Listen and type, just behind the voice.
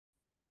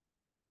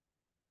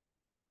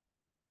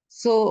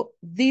So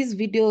these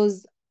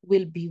videos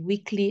will be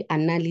weekly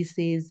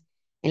analysis.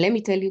 And let me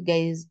tell you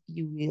guys,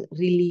 you will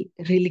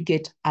really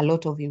get a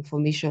lot of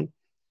information.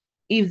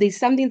 If there's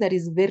something that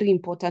is very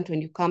important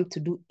when you come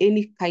to do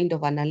any kind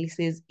of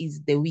analysis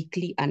is the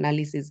weekly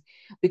analysis,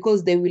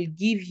 because they will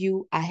give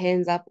you a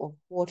hands up of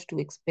what to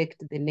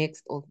expect the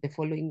next or the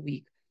following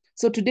week.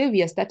 So today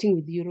we are starting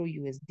with Euro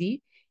USD.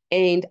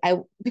 And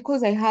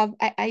because I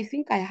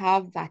think I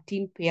have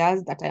 13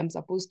 pairs that I'm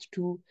supposed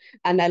to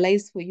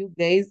analyze for you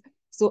guys.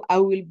 So I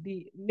will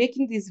be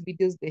making these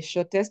videos the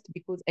shortest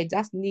because I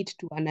just need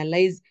to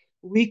analyze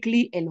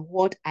weekly and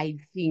what I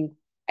think.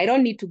 I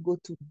don't need to go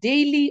to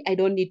daily. I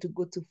don't need to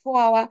go to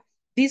 4 hour.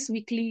 These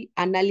weekly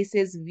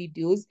analysis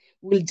videos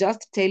will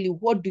just tell you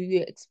what do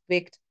you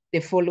expect the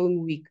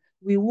following week.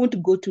 We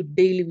won't go to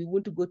daily. We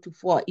won't go to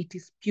 4. It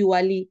is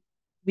purely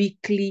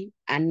weekly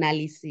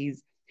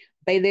analysis.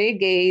 By the way,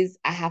 guys,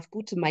 I have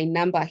put my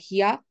number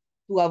here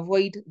to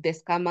avoid the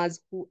scammers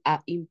who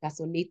are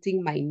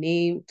impersonating my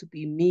name to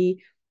be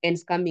me and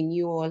scamming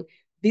you all.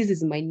 This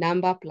is my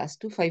number,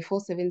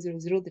 +254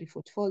 700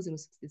 344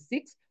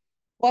 066.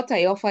 What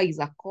I offer is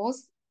a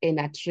course and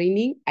a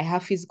training. I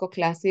have physical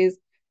classes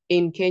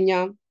in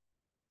Kenya.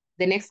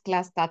 The next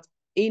class starts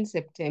in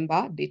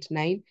September, date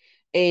 9.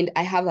 And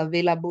I have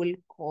available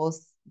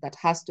course that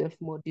has 12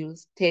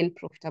 modules, 10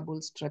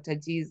 profitable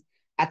strategies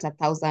at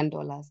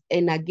 $1,000.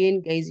 And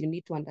again, guys, you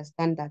need to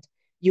understand that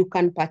you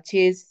can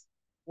purchase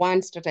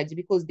one strategy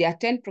because there are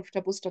 10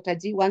 profitable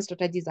strategy. One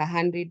strategy is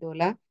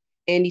 $100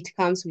 and it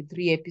comes with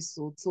 3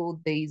 episodes. So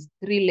there is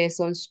 3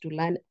 lessons to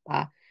learn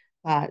per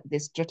the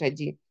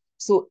strategy.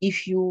 So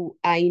if you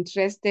are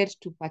interested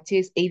to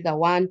purchase either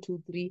 1,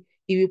 2, 3,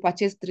 if you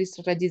purchase 3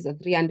 strategies at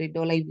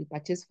 $300, if you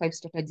purchase 5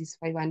 strategies,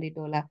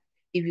 $500,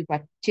 if you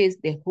purchase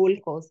the whole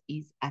course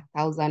is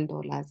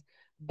 $1,000.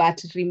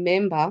 But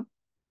remember,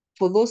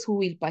 for those who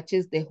will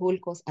purchase the whole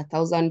course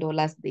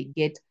 $1,000, they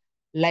get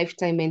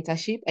lifetime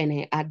mentorship and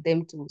I add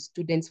them to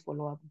students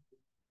follow-up.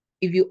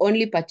 If you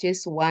only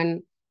purchase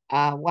one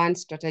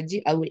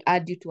strategy, I will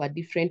add you to a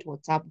different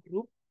WhatsApp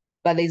group,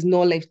 but there's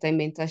no lifetime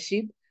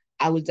mentorship.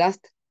 I will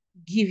just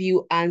give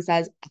you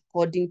answers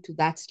according to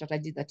that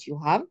strategy that you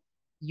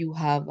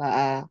have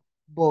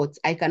bought.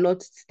 I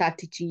cannot start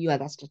teaching you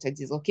other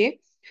strategies, okay?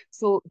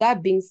 So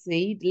that being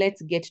said,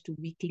 let's get to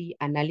weekly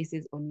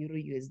analysis on Euro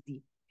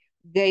USD.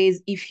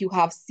 Guys, if you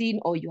have seen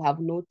or you have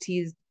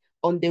noticed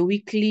on the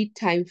weekly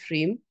time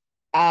frame,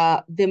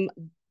 the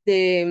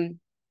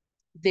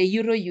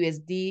Euro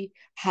USD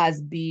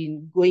has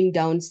been going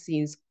down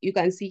since, you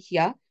can see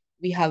here,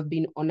 we have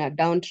been on a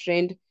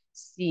downtrend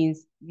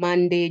since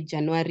Monday,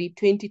 January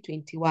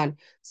 2021.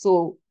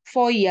 So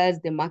 4 years,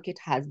 the market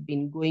has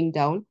been going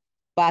down,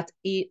 but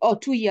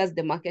 2 years,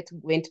 the market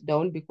went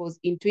down because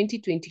in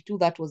 2022,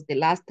 that was the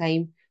last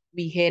time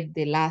we had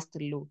the last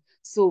low.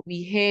 So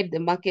we had the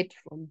market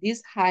from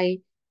this high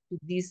to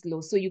this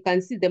low. So you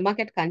can see the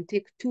market can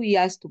take 2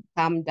 years to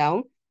come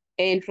down.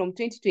 And from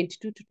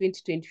 2022 to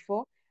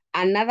 2024,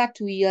 another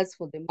 2 years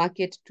for the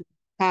market to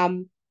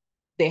come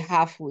the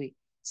halfway.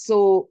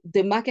 So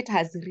the market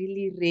has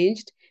really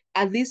ranged.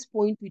 At this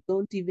point, we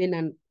don't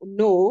even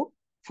know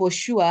for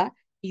sure,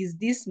 is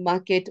this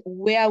market,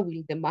 where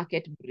will the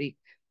market break?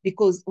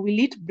 Because will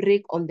it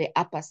break on the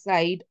upper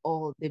side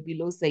or the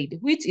below side,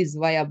 which is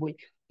viable?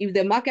 If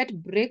the market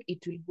break,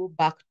 it will go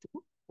back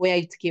to where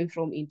it came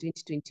from in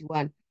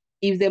 2021.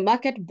 If the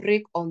market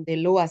break on the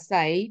lower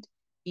side,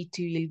 it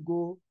will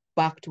go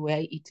back to where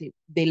it is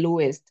the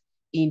lowest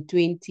in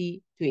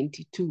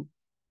 2022.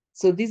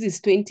 So this is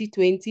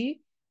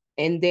 2020,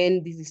 and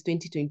then this is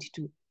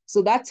 2022.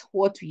 So that's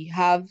what we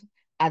have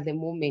at the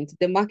moment.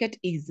 The market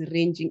is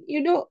ranging.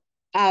 You know,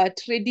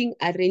 trading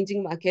a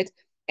ranging market,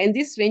 and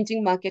this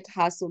ranging market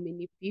has so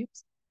many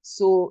pips.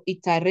 So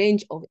it's a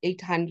range of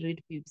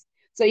 800 pips.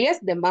 So yes,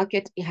 the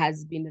market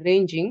has been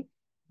ranging,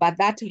 but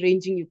that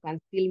ranging, you can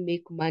still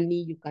make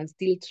money. You can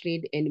still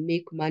trade and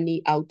make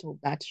money out of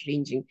that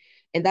ranging.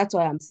 And that's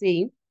why I'm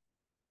saying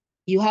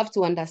you have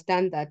to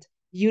understand that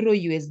Euro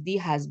USD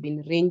has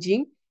been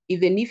ranging.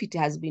 Even if it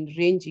has been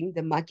ranging,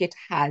 the market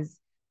has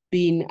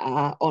been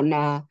on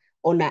a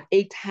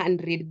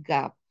 800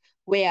 gap,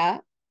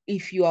 where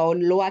if you are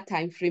on lower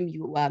time frame,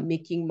 you are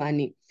making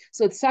money.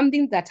 So it's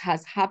something that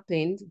has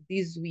happened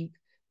this week.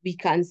 We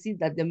can see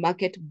that the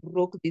market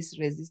broke this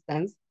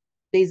resistance.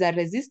 There's a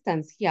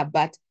resistance here,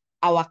 but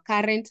our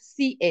current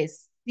CR,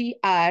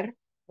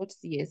 not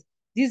CS,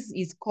 this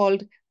is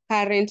called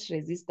current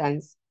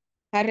resistance.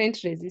 Current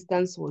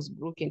resistance was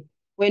broken.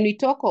 When we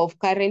talk of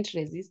current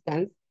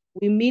resistance,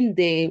 we mean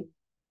the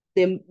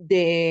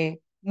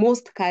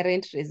most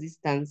current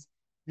resistance,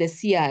 the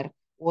CR,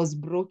 was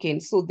broken.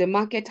 So the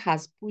market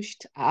has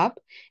pushed up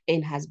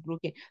and has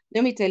broken.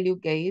 Let me tell you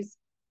guys,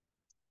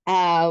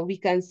 we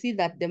can see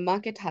that the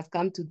market has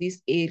come to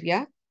this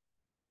area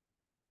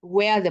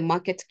where the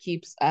market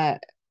keeps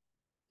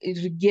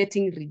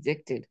getting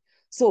rejected.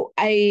 So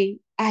I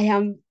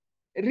am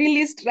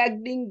really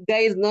struggling,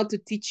 guys, not to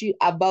teach you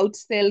about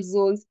sell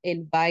zones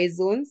and buy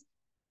zones.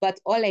 But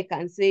all I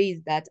can say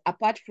is that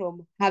apart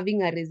from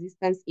having a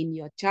resistance in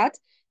your chart,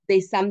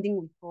 there's something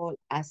we call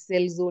a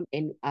sell zone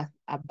and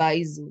a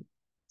buy zone.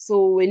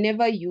 So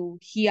whenever you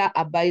hear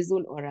a buy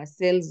zone or a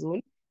sell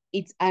zone,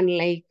 it's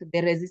unlike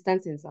the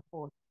resistance and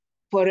support.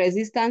 For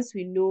resistance,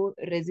 we know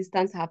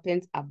resistance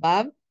happens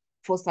above.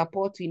 For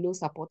support, we know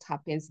support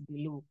happens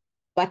below.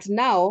 But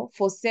now,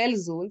 for sell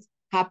zones,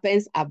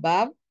 happens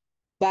above,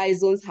 buy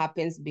zones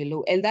happens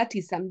below. And that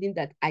is something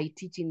that I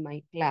teach in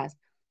my class.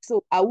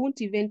 So I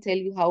won't even tell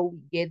you how we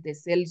get the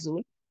sell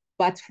zone.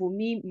 But for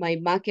me, my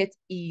market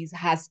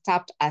has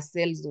tapped a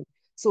sell zone.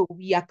 So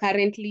we are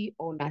currently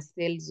on a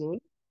sell zone.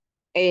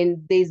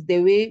 And there's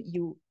the way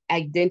you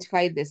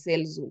identify the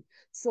sell zone.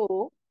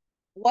 So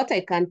what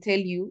I can tell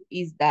you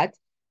is that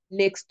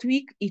next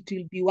week, it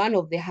will be one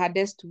of the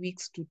hardest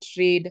weeks to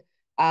trade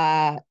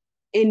uh,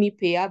 any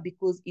pair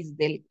because it's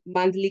the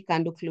monthly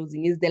candle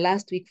closing. It's the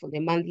last week for the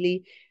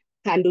monthly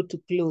candle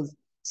to close.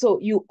 So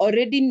you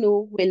already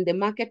know when the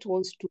market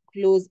wants to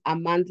close a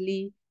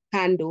monthly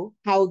candle,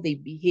 how they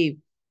behave.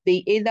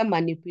 They either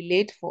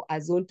manipulate for a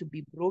zone to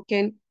be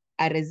broken,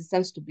 a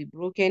resistance to be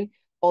broken,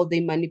 or they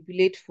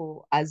manipulate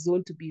for a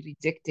zone to be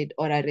rejected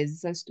or a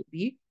resistance to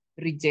be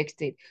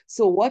rejected.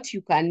 So what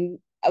you can,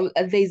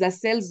 there's a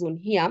sell zone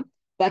here,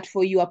 but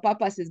for your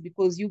purposes,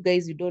 because you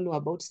guys, you don't know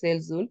about sell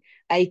zone,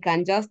 I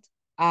can just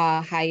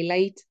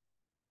highlight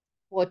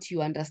what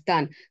you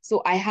understand.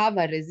 So I have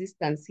a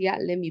resistance here.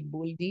 Let me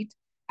bold it.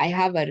 I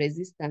have a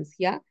resistance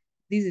here.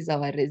 This is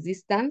our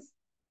resistance.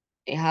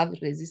 I have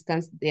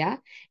resistance there,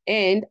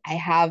 and I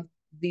have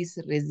this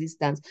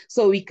resistance.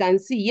 So we can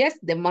see, yes,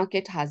 the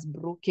market has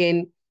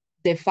broken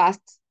the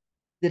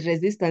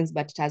resistance,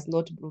 but it has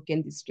not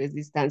broken this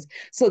resistance.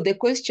 So the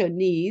question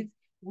is,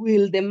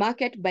 will the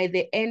market, by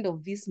the end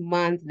of this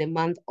month, the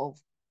month of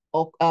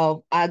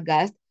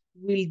August,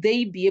 will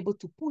they be able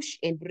to push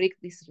and break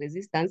this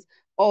resistance,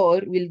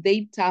 or will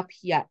they tap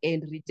here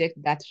and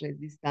reject that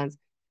resistance?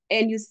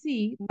 And you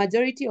see,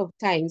 majority of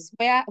times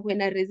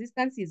when a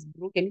resistance is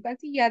broken, you can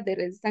see here the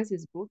resistance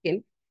is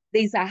broken,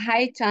 there's a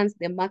high chance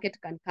the market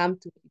can come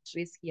to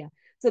retrace here.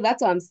 So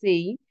that's what I'm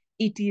saying.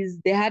 It is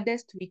the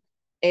hardest week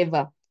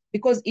ever.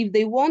 Because if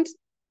they want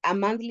a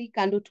monthly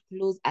candle to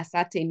close a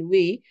certain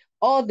way,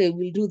 all they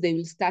will do, they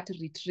will start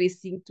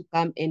retracing to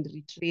come and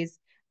retrace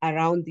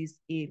around this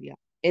area.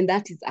 And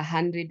that is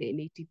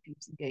 180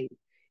 pips, guys.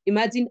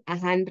 Imagine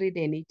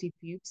 180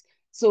 pips.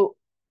 So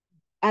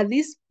at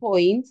this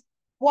point,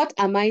 what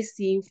am I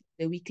seeing for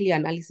the weekly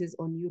analysis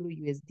on Euro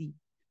USD?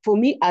 For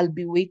me, I'll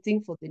be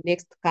waiting for the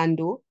next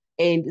candle,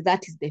 and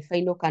that is the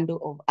final candle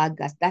of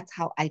August. That's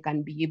how I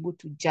can be able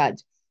to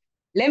judge.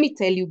 Let me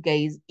tell you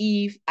guys,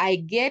 if I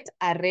get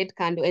a red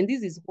candle, and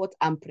this is what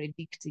I'm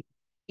predicting,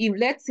 if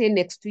let's say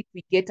next week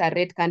we get a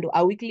red candle,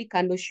 a weekly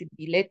candle should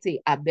be, let's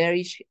say, a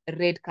bearish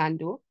red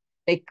candle,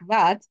 like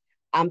that,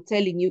 I'm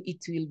telling you,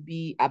 it will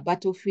be a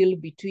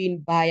battlefield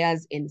between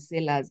buyers and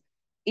sellers.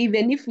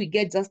 Even if we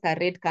get just a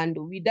red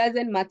candle, it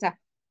doesn't matter.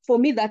 For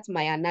me, that's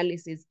my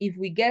analysis. If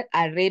we get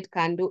a red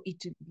candle,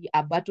 it will be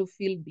a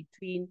battlefield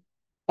between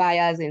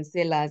buyers and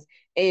sellers.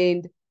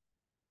 And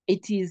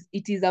it is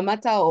a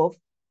matter of,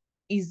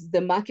 is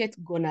the market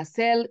gonna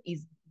sell?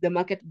 Is the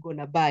market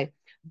gonna buy?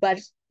 But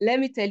let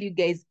me tell you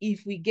guys,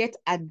 if we get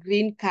a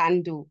green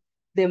candle,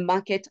 the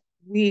market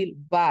will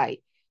buy,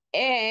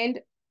 and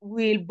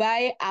will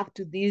buy up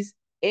to this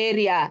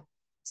area.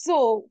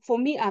 So for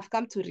me, I've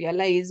come to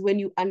realize when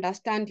you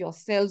understand your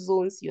sell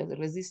zones, your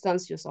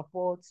resistance, your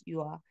supports,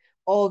 your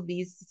all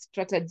these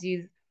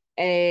strategies,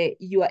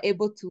 you are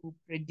able to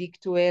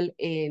predict well,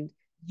 and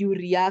you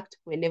react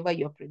whenever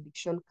your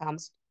prediction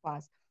comes to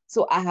pass.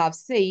 So I have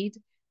said,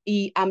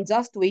 I'm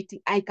just waiting.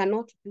 I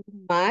cannot do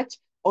much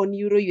on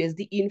Euro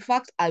USD. In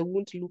fact, I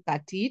won't look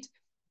at it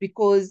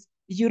because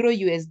Euro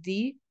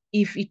USD,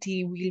 if it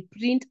will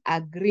print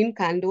a green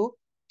candle,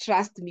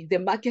 trust me, the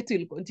market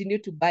will continue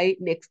to buy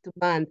next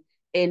month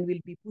and will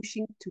be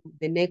pushing to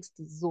the next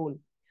zone.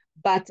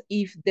 But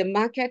if the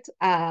market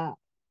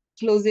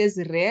closes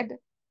red,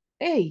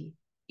 hey,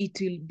 it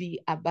will be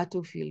a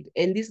battlefield.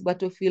 And this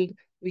battlefield,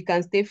 we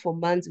can stay for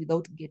months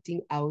without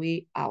getting our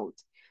way out.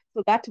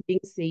 So that being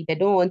said,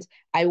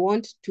 I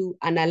want to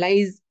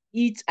analyze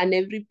each and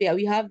every pair.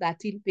 We have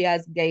 13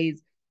 pairs,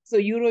 guys. So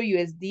Euro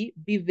USD,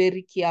 be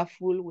very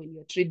careful when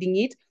you're trading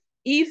it.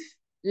 If,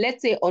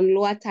 let's say, on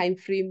lower time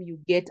frame, you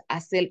get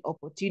a sell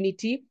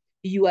opportunity,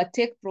 your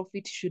take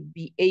profit should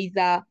be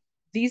either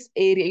this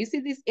area. You see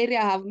this area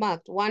I have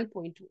marked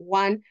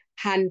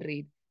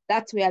 1.100.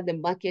 That's where the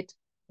market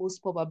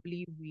most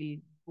probably will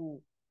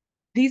go.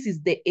 This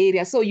is the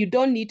area. So you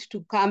don't need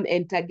to come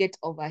and target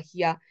over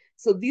here.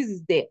 So this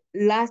is the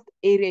last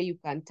area you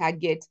can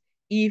target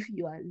if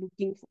you are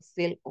looking for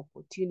sell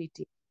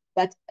opportunity.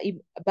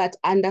 But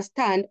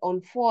understand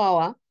on 4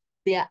 hour,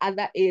 there are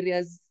other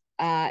areas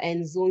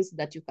and zones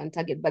that you can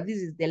target. But this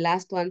is the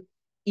last one.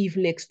 If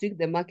next week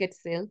the market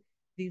sells,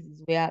 this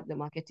is where the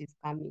market is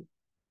coming.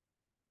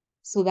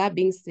 So that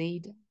being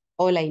said,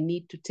 all I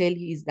need to tell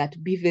you is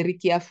that be very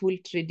careful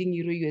trading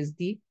Euro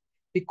USD.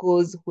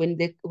 because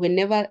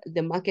whenever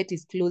the market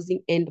is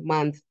closing end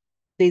month,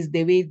 there's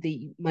the way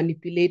they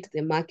manipulate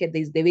the market,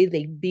 there's the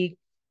way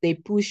they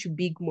push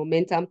big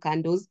momentum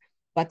candles.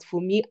 But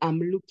for me, I'm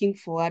looking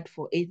forward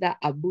for either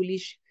a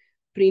bullish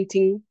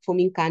printing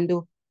forming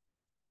candle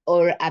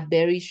or a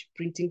bearish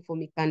printing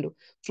forming candle.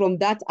 From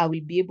that, I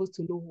will be able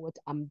to know what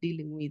I'm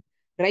dealing with.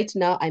 Right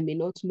now, I may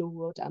not know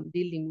what I'm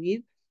dealing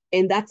with,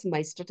 and that's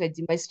my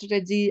strategy. My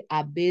strategy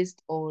are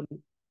based on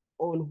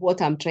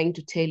what I'm trying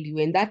to tell you,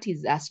 and that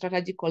is a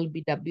strategy called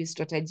BW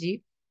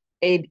strategy.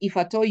 And if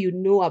at all you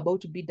know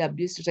about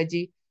BW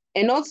strategy,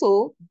 and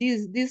also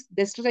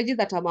the strategy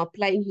that I'm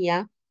applying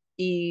here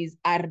is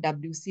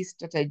RWC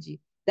strategy.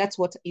 That's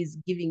what is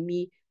giving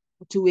me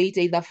to wait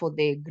either for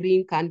the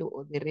green candle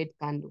or the red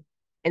candle.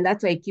 And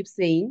that's why I keep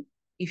saying,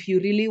 if you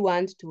really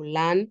want to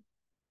learn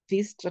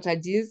these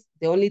strategies,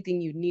 the only thing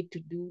you need to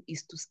do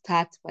is to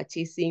start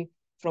purchasing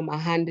from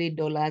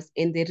 $100.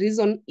 And the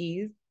reason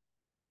is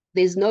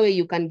there's no way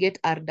you can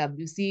get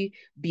RWC,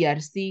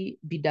 BRC,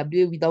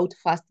 BW without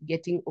first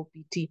getting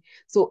OPT.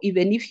 So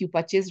even if you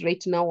purchase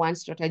right now one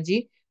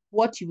strategy,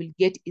 what you will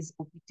get is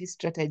OPT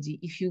strategy.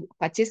 If you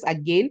purchase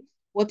again,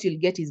 what you'll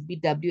get is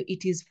BW.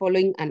 It is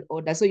following an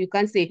order. So you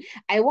can't say,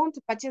 I want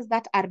to purchase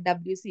that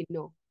RWC.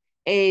 No.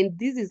 And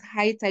this is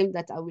high time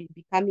that I will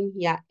be coming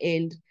here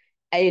and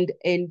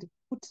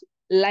put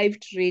live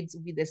trades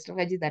with the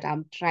strategy that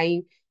I'm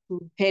trying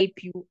to help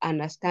you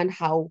understand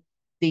how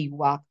they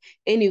work.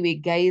 Anyway,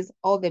 guys,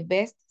 all the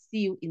best. See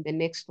you in the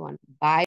next one. Bye.